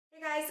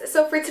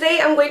So for today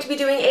I'm going to be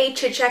doing a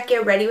chit chat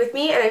get ready with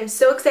me, and I'm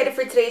so excited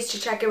for today's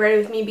chit chat get ready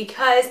with me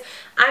because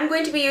I'm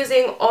going to be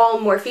using all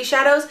Morphe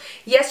shadows.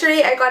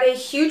 Yesterday I got a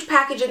huge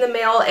package in the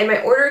mail and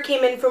my order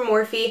came in from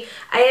Morphe.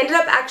 I ended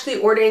up actually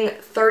ordering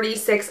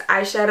 36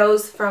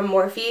 eyeshadows from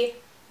Morphe.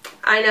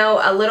 I know,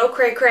 a little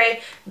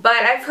cray-cray,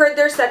 but I've heard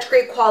they're such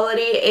great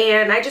quality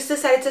and I just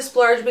decided to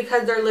splurge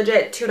because they're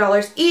legit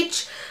 $2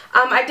 each.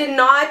 I did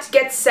not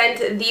get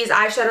sent these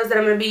eyeshadows that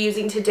I'm going to be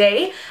using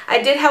today.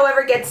 I did,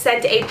 however, get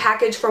sent a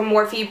package from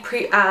Morphe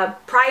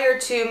prior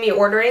to me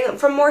ordering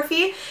from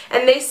Morphe,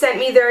 and they sent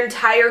me their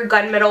entire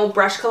gunmetal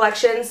brush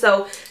collection.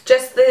 So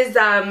just these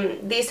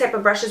type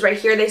of brushes right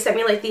here, they sent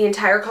me like the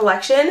entire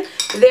collection.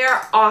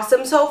 They're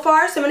awesome so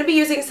far, so I'm going to be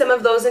using some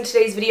of those in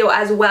today's video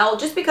as well,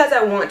 just because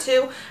I want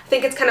to. I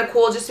think it's kind of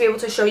cool just to be able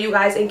to show you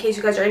guys in case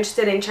you guys are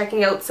interested in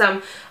checking out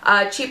some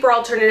cheaper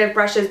alternative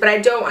brushes, but I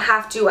don't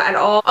have to at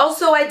all.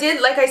 Also, I did,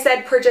 like I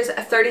said, purchase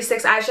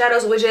 36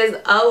 eyeshadows, which is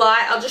a lot.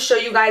 I'll just show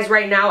you guys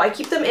right now. I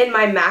keep them in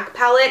my MAC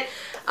palette.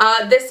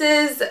 This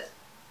is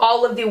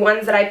all of the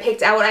ones that I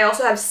picked out. I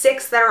also have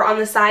 6 that are on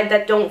the side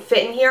that don't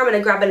fit in here. I'm going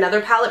to grab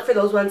another palette for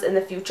those ones in the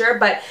future,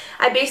 but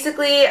I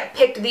basically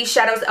picked these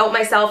shadows out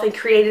myself and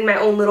created my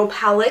own little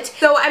palette.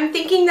 So I'm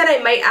thinking that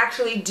I might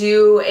actually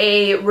do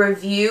a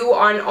review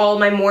on all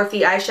my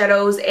Morphe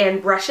eyeshadows and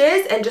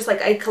brushes and just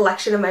like a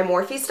collection of my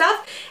Morphe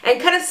stuff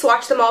and kind of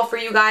swatch them all for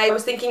you guys. I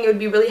was thinking it would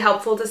be really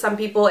helpful to some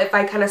people if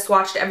I kind of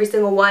swatched every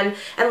single one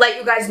and let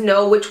you guys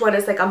know which one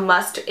is like a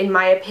must in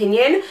my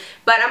opinion.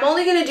 But I'm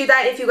only going to do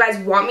that if you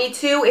guys want me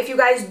to. If you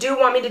guys do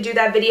want me to do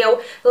that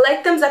video,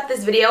 like thumbs up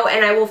this video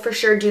and I will for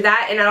sure do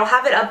that, and I'll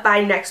have it up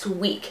by next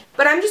week.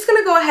 But I'm just going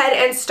to go ahead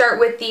and start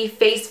with the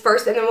face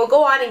first, and then we'll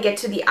go on and get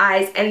to the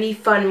eyes and the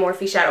fun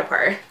Morphe shadow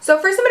part. So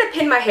first I'm going to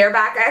pin my hair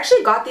back. I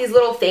actually got these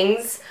little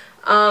things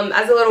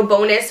as a little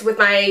bonus with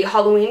my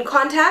Halloween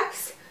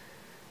contacts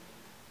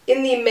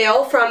in the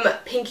mail from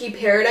Pinky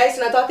Paradise,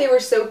 and I thought they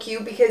were so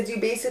cute because you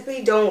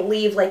basically don't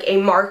leave like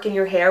a mark in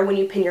your hair when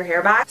you pin your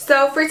hair back.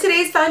 So for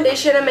today's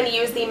foundation, I'm going to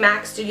use the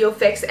MAC Studio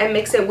Fix and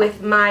mix it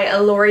with my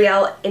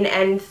L'Oreal in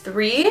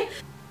N3.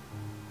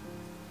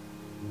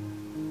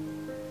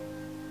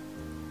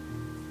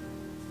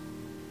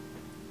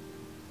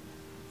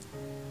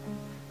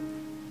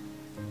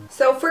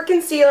 So for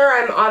concealer,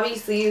 I'm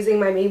obviously using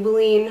my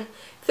Maybelline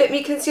Fit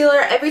Me Concealer.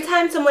 Every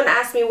time someone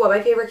asks me what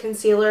my favorite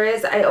concealer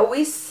is, I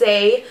always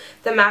say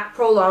the MAC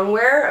Pro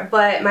Longwear,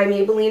 but my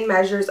Maybelline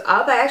measures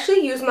up. I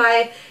actually use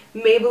my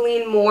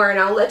Maybelline more, and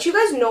I'll let you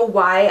guys know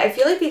why. I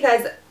feel like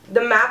because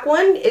the MAC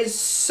one is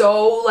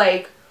so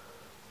like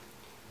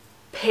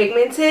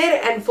pigmented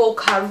and full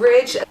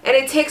coverage, and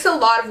it takes a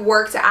lot of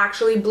work to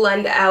actually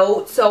blend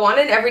out. So on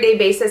an everyday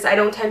basis, I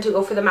don't tend to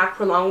go for the MAC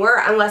Pro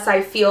Longwear unless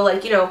I feel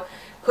like, you know,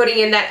 putting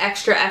in that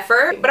extra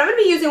effort. But I'm going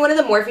to be using one of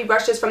the Morphe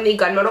brushes from the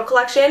Gunmetal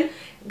collection.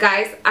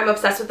 Guys, I'm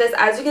obsessed with this.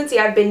 As you can see,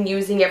 I've been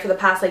using it for the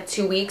past like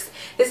 2 weeks.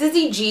 This is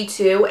the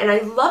G2 and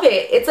I love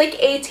it. It's like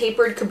a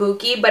tapered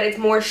kabuki, but it's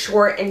more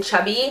short and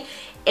chubby.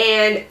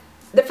 And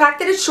the fact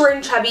that it's short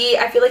and chubby,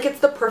 I feel like it's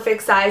the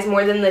perfect size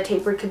more than the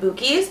tapered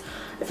kabukis.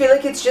 I feel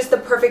like it's just the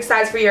perfect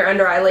size for your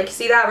under eye. Like,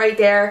 see that right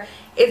there?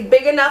 It's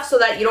big enough so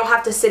that you don't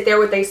have to sit there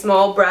with a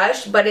small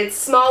brush, but it's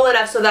small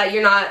enough so that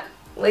you're not,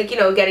 like, you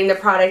know, getting the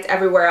product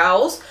everywhere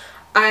else.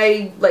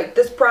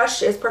 This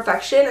brush is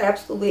perfection. I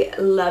absolutely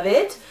love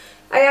it.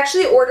 I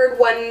actually ordered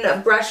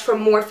one brush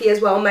from Morphe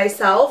as well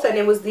myself, and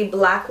it was the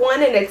black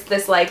one, and it's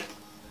this like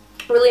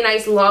really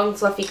nice long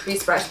fluffy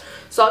crease brush.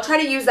 So I'll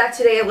try to use that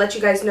today and let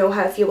you guys know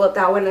how I feel about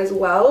that one as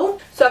well.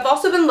 So I've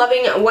also been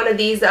loving one of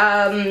these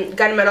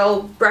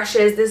gunmetal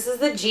brushes. This is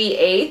the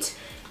G8.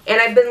 And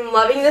I've been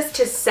loving this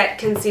to set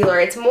concealer.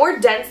 It's more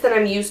dense than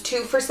I'm used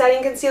to for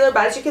setting concealer,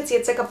 but as you can see,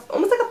 it's like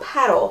almost like a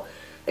paddle.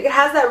 Like, it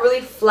has that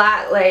really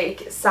flat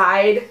like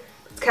side.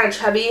 It's kind of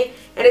chubby,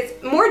 and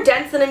it's more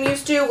dense than I'm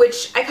used to,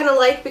 which I kind of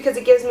like because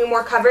it gives me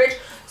more coverage.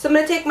 So I'm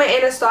going to take my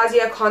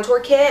Anastasia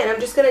contour kit and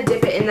I'm just going to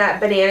dip it in that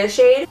banana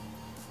shade.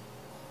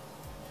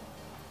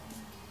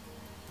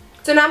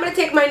 So now I'm going to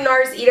take my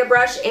NARS Ita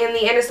brush and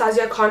the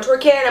Anastasia contour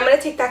kit, and I'm going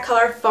to take that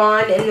color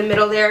Fawn in the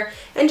middle there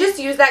and just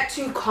use that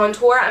to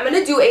contour. I'm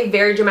going to do a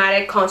very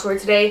dramatic contour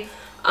today,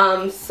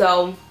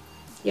 so,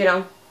 you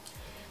know,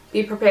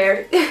 be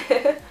prepared.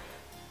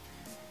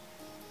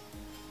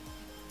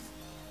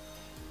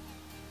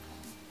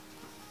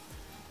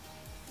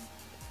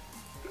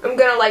 I'm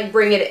going to like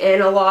bring it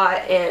in a lot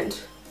and,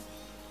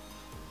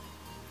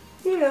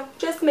 you know,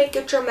 just make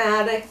it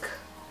dramatic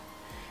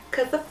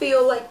because I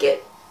feel like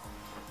it.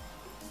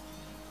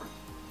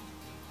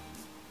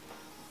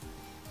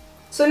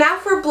 So now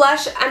for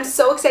blush, I'm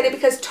so excited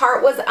because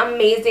Tarte was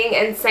amazing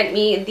and sent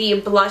me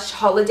the blush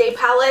holiday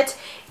palette,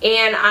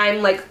 and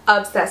I'm like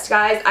obsessed,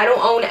 guys. I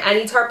don't own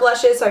any Tarte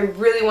blushes, so I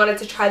really wanted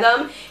to try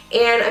them,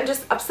 and I'm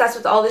just obsessed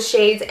with all the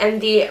shades and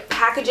the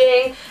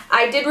packaging.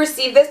 I did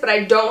receive this, but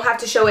I don't have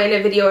to show it in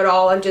a video at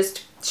all. I'm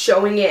just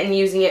showing it and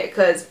using it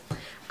because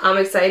I'm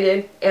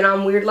excited and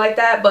I'm weird like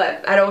that,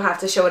 but I don't have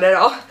to show it at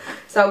all.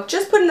 So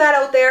just putting that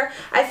out there.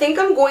 I think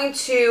I'm going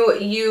to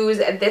use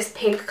this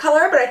pink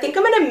color, but I think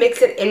I'm going to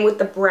mix it in with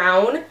the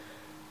brown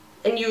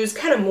and use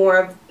kind of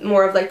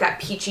more of like that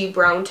peachy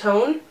brown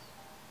tone.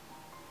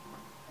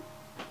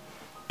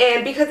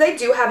 And because I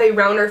do have a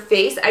rounder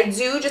face, I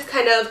do just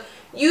kind of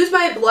use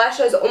my blush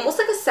as almost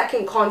like a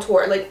second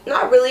contour. Like,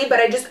 not really, but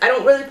I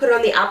don't really put it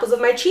on the apples of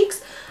my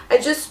cheeks. I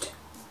just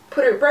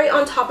put it right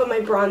on top of my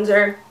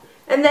bronzer.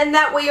 And then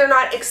that way you're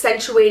not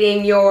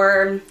accentuating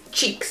your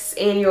cheeks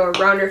and your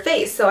rounder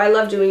face. So I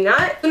love doing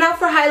that. So now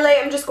for highlight,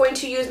 I'm just going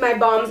to use my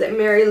Balm's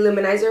Mary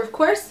Loumanizer, of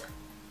course.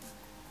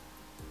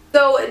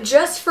 So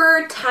just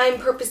for time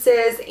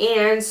purposes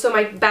and so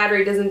my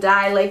battery doesn't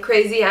die like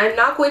crazy, I'm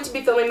not going to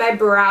be filming my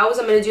brows.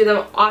 I'm going to do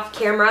them off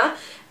camera.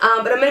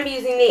 But I'm going to be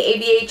using the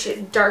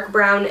ABH Dark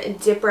Brown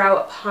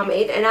DipBrow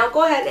Pomade. And I'll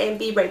go ahead and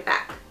be right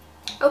back.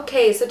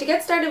 Okay, so to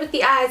get started with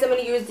the eyes, I'm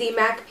going to use the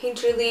MAC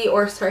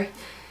Painterly,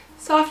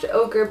 Soft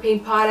Ochre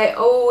Paint Pot. I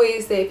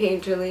always say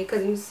Painterly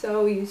because I'm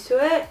so used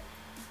to it.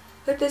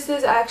 But this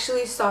is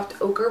actually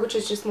Soft Ochre, which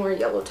is just more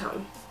yellow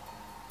tone.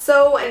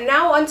 So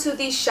now onto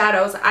these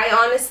shadows. I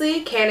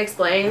honestly can't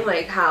explain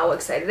like how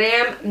excited I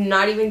am.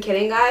 Not even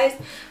kidding, guys.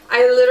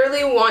 I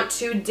literally want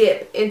to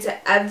dip into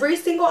every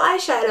single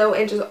eyeshadow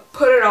and just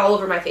put it all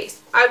over my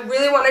face. I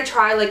really want to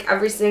try like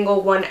every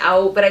single one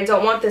out, but I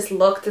don't want this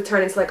look to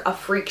turn into like a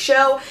freak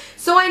show.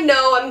 So I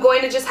know I'm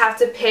going to just have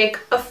to pick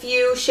a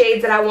few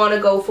shades that I want to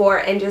go for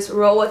and just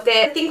roll with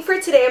it. I think for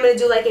today I'm going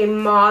to do like a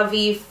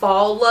mauve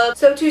fall look.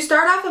 So to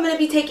start off, I'm going to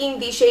be taking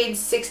the shade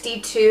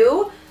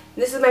 62.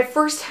 This is my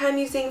first time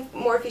using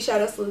Morphe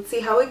shadows, so let's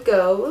see how it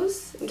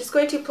goes. I'm just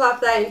going to plop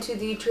that into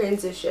the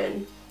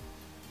transition.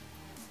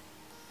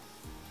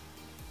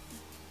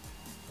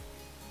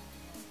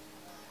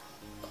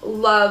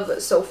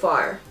 Love so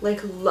far.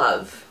 Like,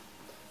 love.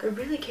 I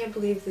really can't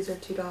believe these are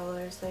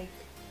 $2. Like,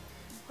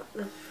 what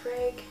the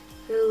frig?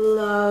 I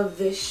love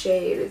this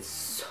shade. It's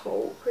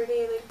so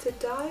pretty, like, to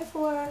die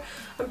for.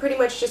 I'm pretty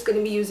much just going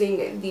to be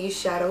using these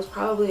shadows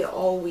probably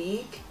all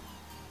week,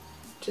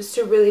 just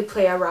to really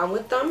play around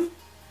with them.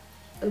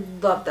 I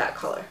love that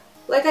color.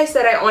 Like I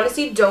said, I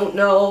honestly don't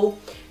know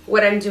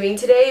what I'm doing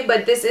today,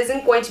 but this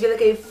isn't going to be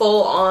like a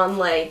full-on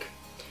like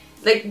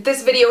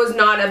this video is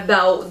not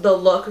about the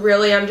look,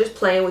 really. I'm just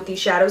playing with these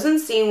shadows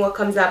and seeing what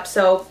comes up.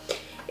 So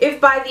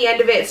if by the end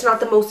of it it's not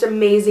the most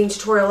amazing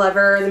tutorial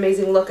ever, the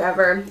amazing look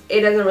ever,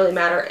 it doesn't really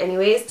matter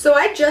anyways. So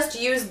I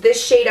just used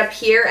this shade up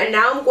here, and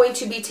now I'm going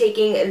to be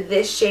taking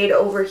this shade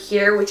over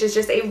here, which is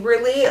just a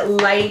really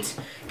light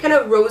kind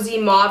of rosy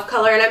mauve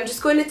color, and I'm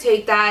just going to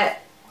take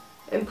that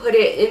and put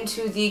it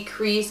into the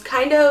crease,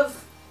 kind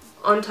of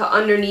onto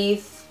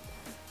underneath,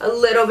 a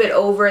little bit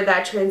over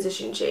that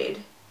transition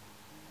shade.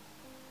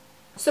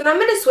 So now I'm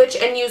going to switch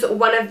and use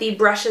one of the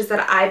brushes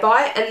that I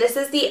bought, and this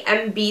is the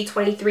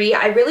MB23.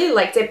 I really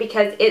liked it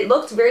because it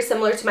looked very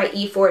similar to my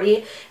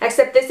E40,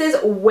 except this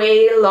is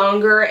way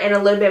longer and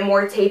a little bit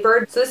more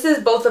tapered. So this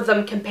is both of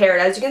them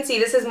compared. As you can see,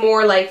 this is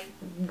more like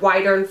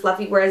wider and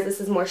fluffy, whereas this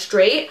is more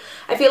straight.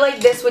 I feel like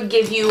this would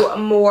give you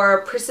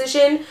more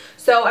precision.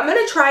 So I'm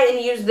going to try and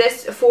use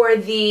this for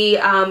the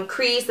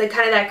crease, like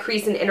kind of that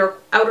crease and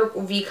outer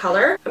V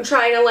color. I'm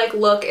trying to like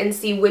look and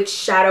see which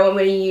shadow I'm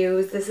going to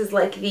use. This is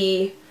like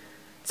the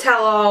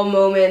tell-all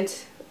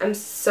moment. I'm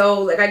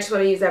so like, I just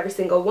want to use every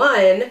single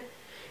one,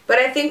 but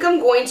I think I'm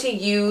going to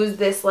use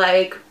this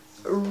like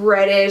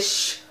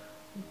reddish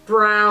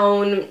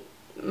brown,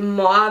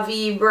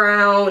 mauve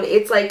brown.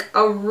 It's like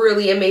a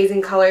really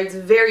amazing color. It's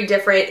very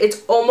different.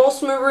 It's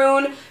almost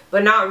maroon,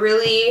 but not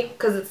really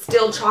because it's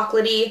still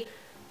chocolatey.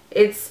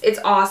 It's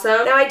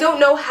awesome. Now I don't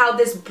know how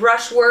this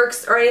brush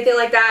works or anything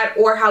like that,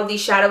 or how the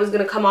shadow is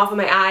going to come off of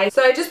my eye,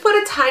 so I just put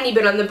a tiny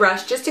bit on the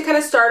brush just to kind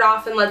of start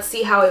off, and let's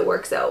see how it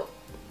works out.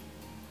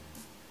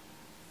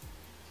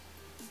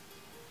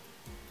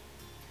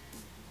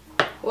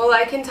 Well,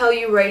 I can tell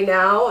you right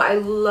now, I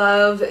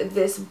love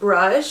this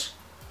brush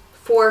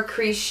for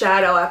crease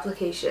shadow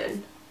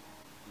application,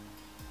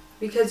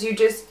 because you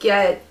just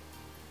get,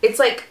 it's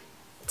like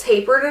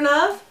tapered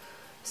enough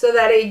so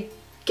that it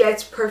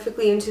gets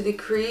perfectly into the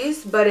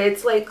crease, but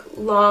it's like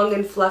long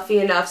and fluffy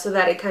enough so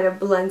that it kind of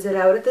blends it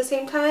out at the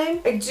same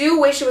time. I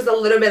do wish it was a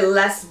little bit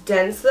less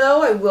dense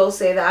though, I will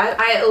say that.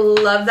 I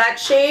love that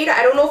shade.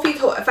 I don't know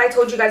if I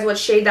told you guys what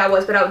shade that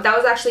was, but that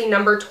was actually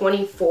number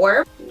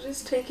 24. I'm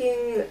just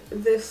taking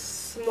this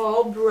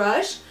small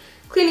brush,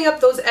 cleaning up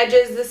those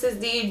edges. This is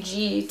the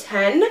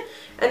G10.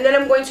 And then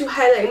I'm going to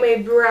highlight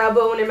my brow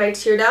bone and my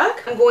tear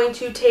duct. I'm going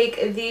to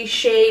take the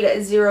shade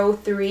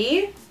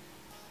 03.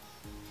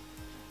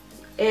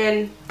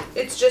 And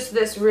it's just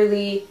this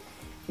really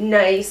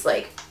nice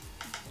like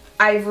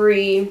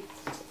ivory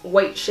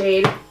white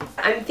shade.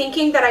 I'm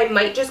thinking that I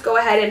might just go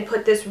ahead and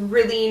put this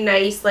really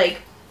nice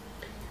like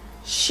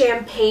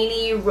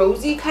champagne-y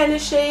rosy kind of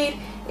shade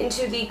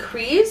into the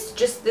crease.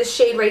 Just this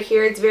shade right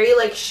here. It's very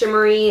like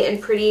shimmery and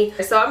pretty.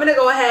 So I'm going to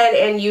go ahead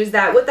and use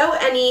that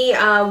without any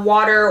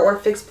water or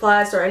Fix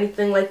Plus or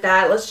anything like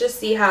that. Let's just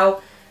see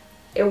how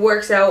it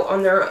works out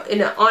on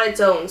on its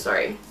own,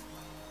 sorry.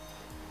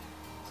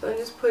 So I'm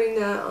just putting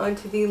that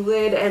onto the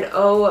lid, and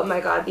oh my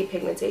god, the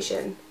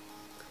pigmentation.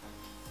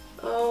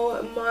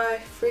 Oh my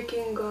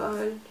freaking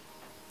god.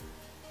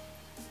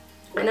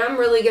 And I'm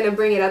really going to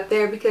bring it up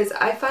there because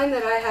I find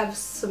that I have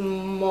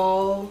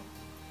small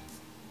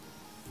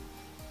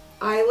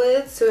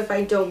eyelids, so if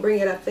I don't bring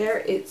it up there,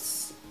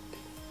 it's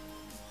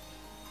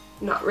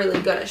not really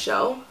gonna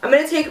show. I'm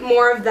gonna take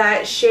more of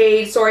that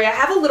shade. Sorry, I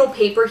have a little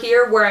paper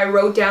here where I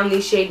wrote down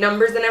these shade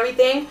numbers and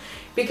everything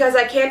because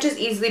I can't just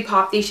easily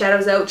pop these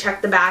shadows out,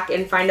 check the back,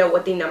 and find out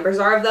what the numbers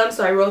are of them.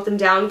 So I wrote them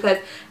down because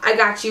I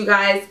got you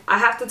guys. I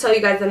have to tell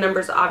you guys the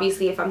numbers,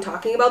 obviously, if I'm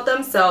talking about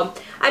them. So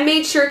I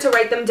made sure to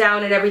write them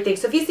down and everything.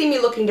 So if you see me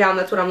looking down,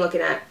 that's what I'm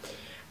looking at.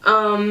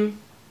 I'm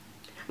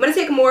going to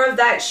take more of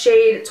that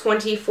shade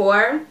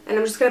 24, and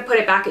I'm just going to put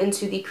it back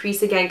into the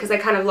crease again because I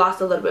kind of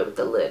lost a little bit with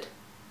the lid.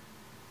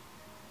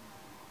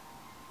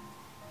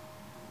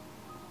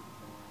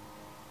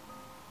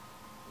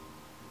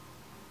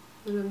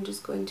 And I'm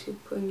just going to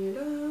bring it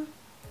up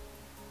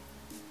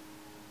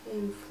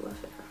and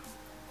fluff it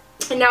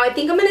out. And now I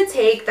think I'm going to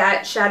take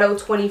that shadow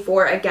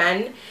 24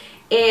 again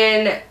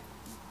and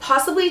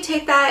possibly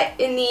take that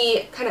in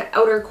the kind of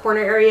outer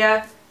corner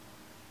area.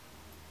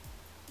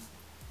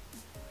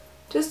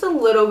 Just a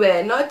little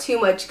bit, not too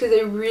much, because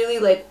I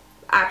really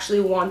actually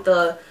want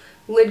the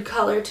lid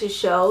color to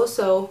show.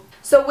 So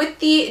with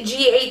the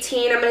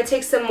G18, I'm going to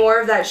take some more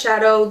of that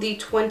shadow, the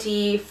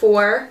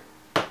 24,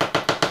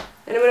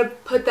 and I'm going to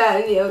put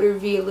that in the outer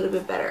V a little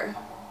bit better.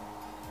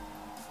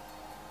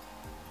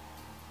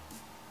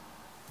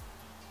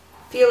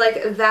 Feel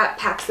like that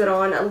packs it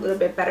on a little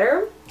bit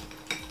better.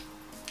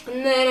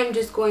 And then I'm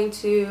just going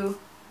to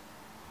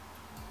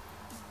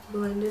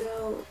blend it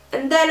out.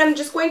 And then I'm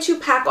just going to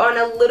pack on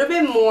a little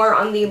bit more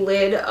on the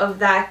lid of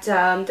that,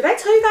 did I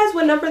tell you guys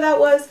what number that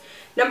was?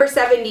 Number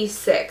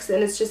 76.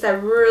 And it's just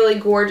that really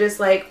gorgeous,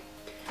 like,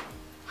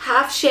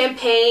 half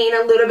champagne,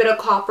 a little bit of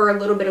copper, a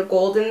little bit of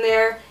gold in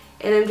there.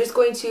 And I'm just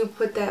going to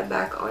put that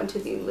back onto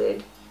the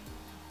lid.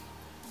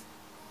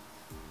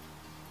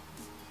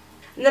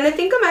 And then I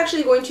think I'm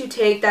actually going to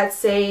take that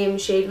same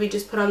shade we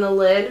just put on the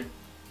lid.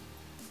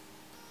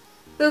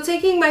 So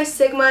taking my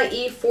Sigma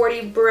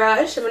E40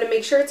 brush, I'm going to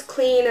make sure it's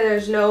clean and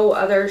there's no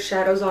other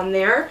shadows on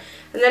there.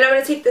 And then I'm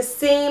going to take the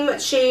same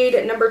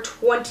shade, number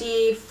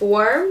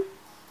 24.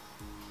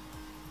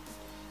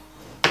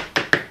 And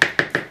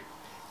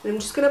I'm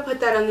just going to put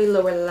that on the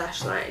lower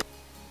lash line.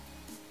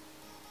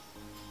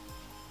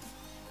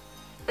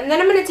 And then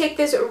I'm going to take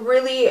this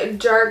really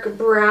dark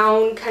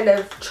brown kind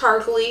of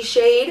charcoaly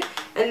shade,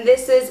 and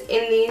this is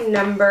in the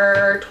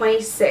number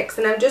 26.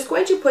 And I'm just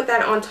going to put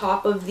that on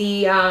top of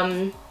the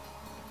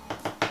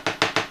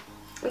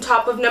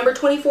number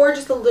 24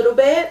 just a little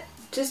bit,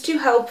 just to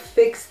help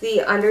fix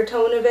the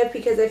undertone of it,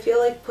 because I feel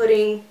like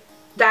putting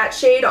that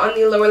shade on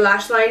the lower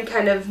lash line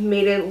kind of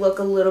made it look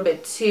a little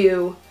bit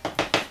too,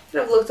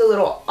 kind of looked a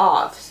little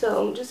off.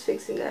 So I'm just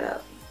fixing that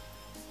up.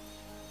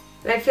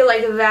 And I feel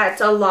like that's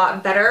a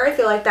lot better. I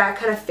feel like that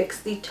kind of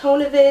fixed the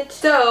tone of it.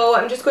 So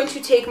I'm just going to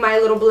take my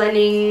little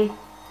blending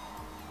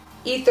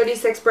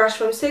E36 brush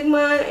from Sigma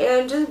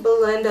and just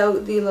blend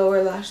out the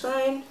lower lash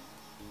line.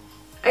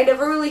 I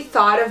never really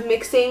thought of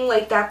mixing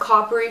like that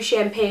coppery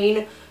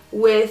champagne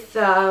with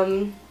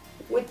that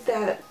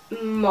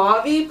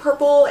mauve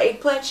purple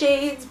eggplant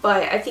shades,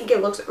 but I think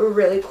it looks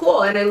really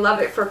cool and I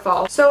love it for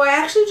fall. So I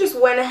actually just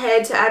went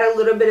ahead to add a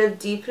little bit of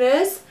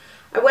deepness.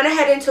 I went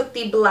ahead and took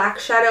the black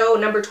shadow,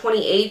 number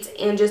 28,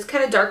 and just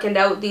kind of darkened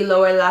out the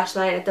lower lash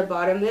line at the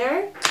bottom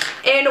there.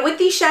 And with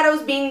these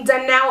shadows being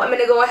done now, I'm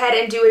going to go ahead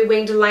and do a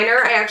winged liner.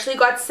 I actually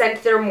got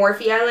sent their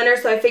Morphe eyeliner,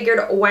 so I figured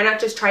why not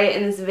just try it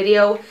in this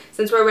video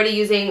since we're already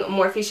using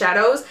Morphe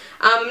shadows.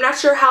 I'm not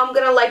sure how I'm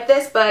going to like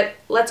this, but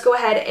let's go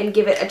ahead and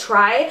give it a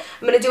try.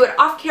 I'm going to do it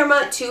off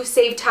camera to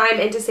save time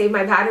and to save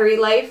my battery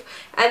life.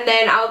 And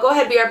then I'll go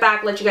ahead and be right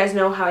back, let you guys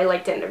know how I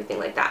liked it and everything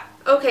like that.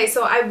 Okay,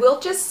 so I will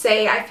just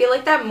say I feel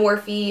like that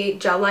Morphe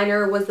gel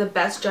liner was the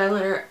best gel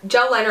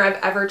liner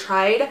I've ever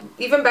tried.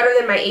 Even better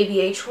than my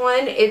ABH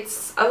one.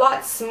 It's a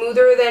lot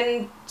smoother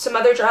than some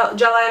other gel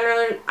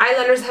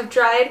eyeliners I've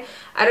tried.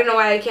 I don't know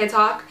why I can't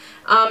talk.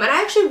 And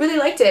I actually really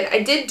liked it.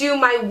 I did do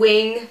my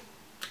wing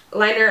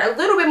liner a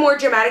little bit more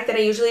dramatic than I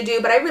usually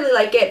do, but I really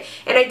like it.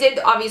 And I did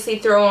obviously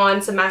throw on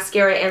some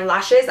mascara and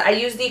lashes. I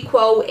used the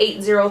Quo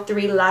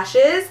 803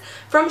 lashes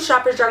from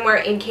Shoppers Drug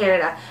Mart in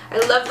Canada. I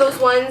love those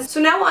ones.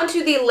 So now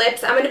onto the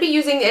lips. I'm going to be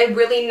using a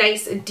really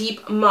nice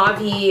deep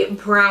mauve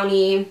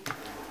brownie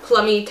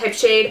plummy type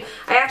shade.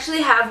 I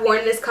actually have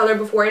worn this color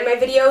before in my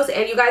videos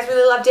and you guys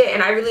really loved it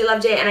and I really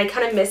loved it and I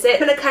kind of miss it.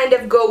 I'm going to kind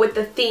of go with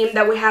the theme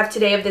that we have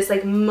today of this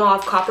like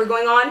mauve copper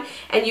going on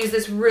and use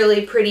this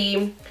really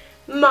pretty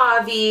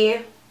mauve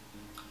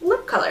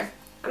lip color.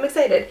 I'm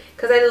excited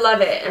because I love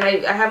it and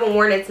I haven't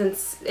worn it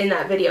since in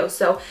that video.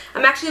 So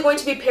I'm actually going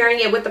to be pairing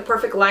it with the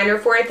perfect liner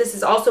for it. This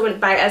is also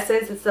by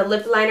Essence. It's the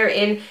lip liner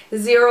in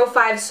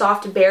 05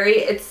 Soft Berry.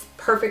 It's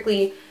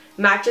perfectly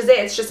matches it.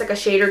 It's just like a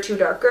shade or two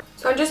darker.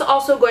 So I'm just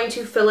also going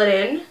to fill it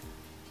in.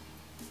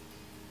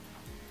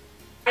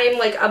 I am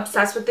like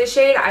obsessed with this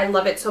shade. I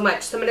love it so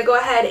much. So I'm going to go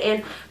ahead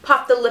and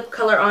pop the lip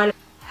color on.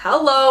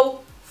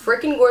 Hello.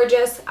 Freaking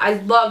gorgeous. I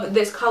love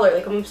this color.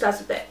 Like, I'm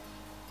obsessed with it.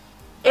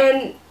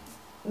 And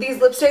these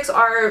lipsticks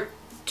are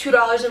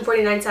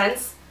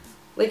 $2.49.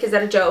 Like, is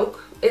that a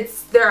joke?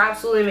 They're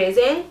absolutely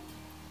amazing.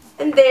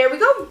 And there we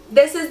go.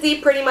 This is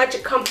the pretty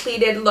much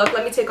completed look.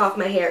 Let me take off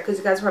my hair because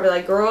you guys are probably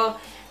like, girl,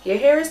 your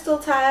hair is still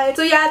tied.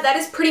 So yeah, that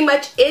is pretty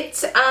much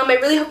it. I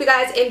really hope you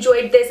guys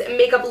enjoyed this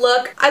makeup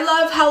look. I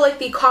love how like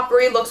the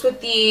coppery looks with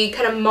the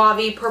kind of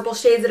mauve purple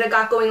shades that I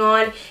got going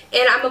on.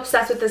 And I'm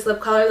obsessed with this lip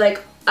color,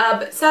 like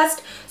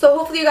obsessed. So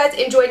hopefully you guys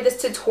enjoyed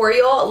this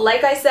tutorial.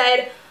 Like I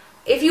said,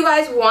 if you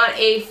guys want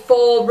a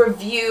full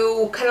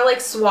review, kind of like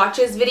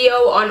swatches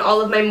video on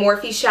all of my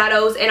Morphe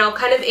shadows, and I'll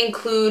kind of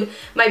include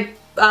my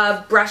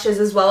brushes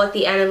as well at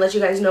the end and let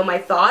you guys know my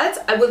thoughts.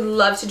 I would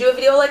love to do a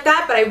video like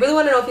that, but I really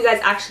want to know if you guys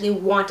actually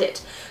want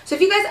it. So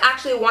if you guys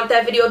actually want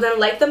that video, then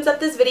like, thumbs up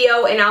this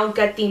video and I'll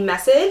get the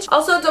message.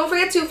 Also, don't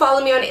forget to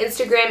follow me on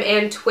Instagram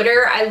and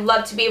Twitter. I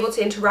love to be able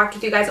to interact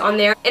with you guys on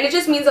there, and it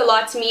just means a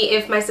lot to me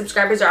if my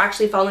subscribers are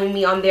actually following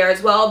me on there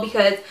as well,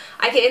 because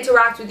I can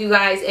interact with you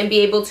guys and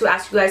be able to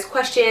ask you guys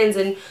questions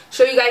and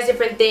show you guys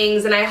different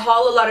things, and I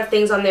haul a lot of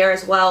things on there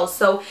as well.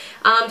 So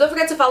don't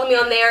forget to follow me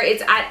on there.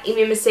 It's at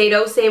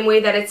Macedo, same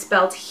way that it's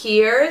spelled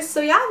here.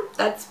 So yeah,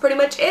 that's pretty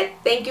much it.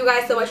 Thank you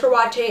guys so much for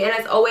watching, and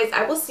as always,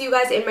 I will see you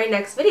guys in my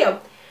next video.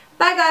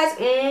 Bye guys.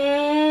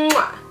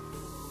 Mwah.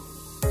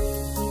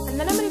 And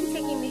then I'm going to be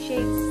taking the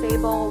shade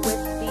Sable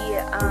with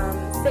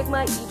the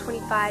Sigma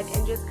E25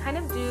 and just kind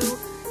of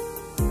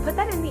put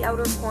that in the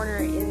outer corner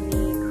in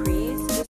the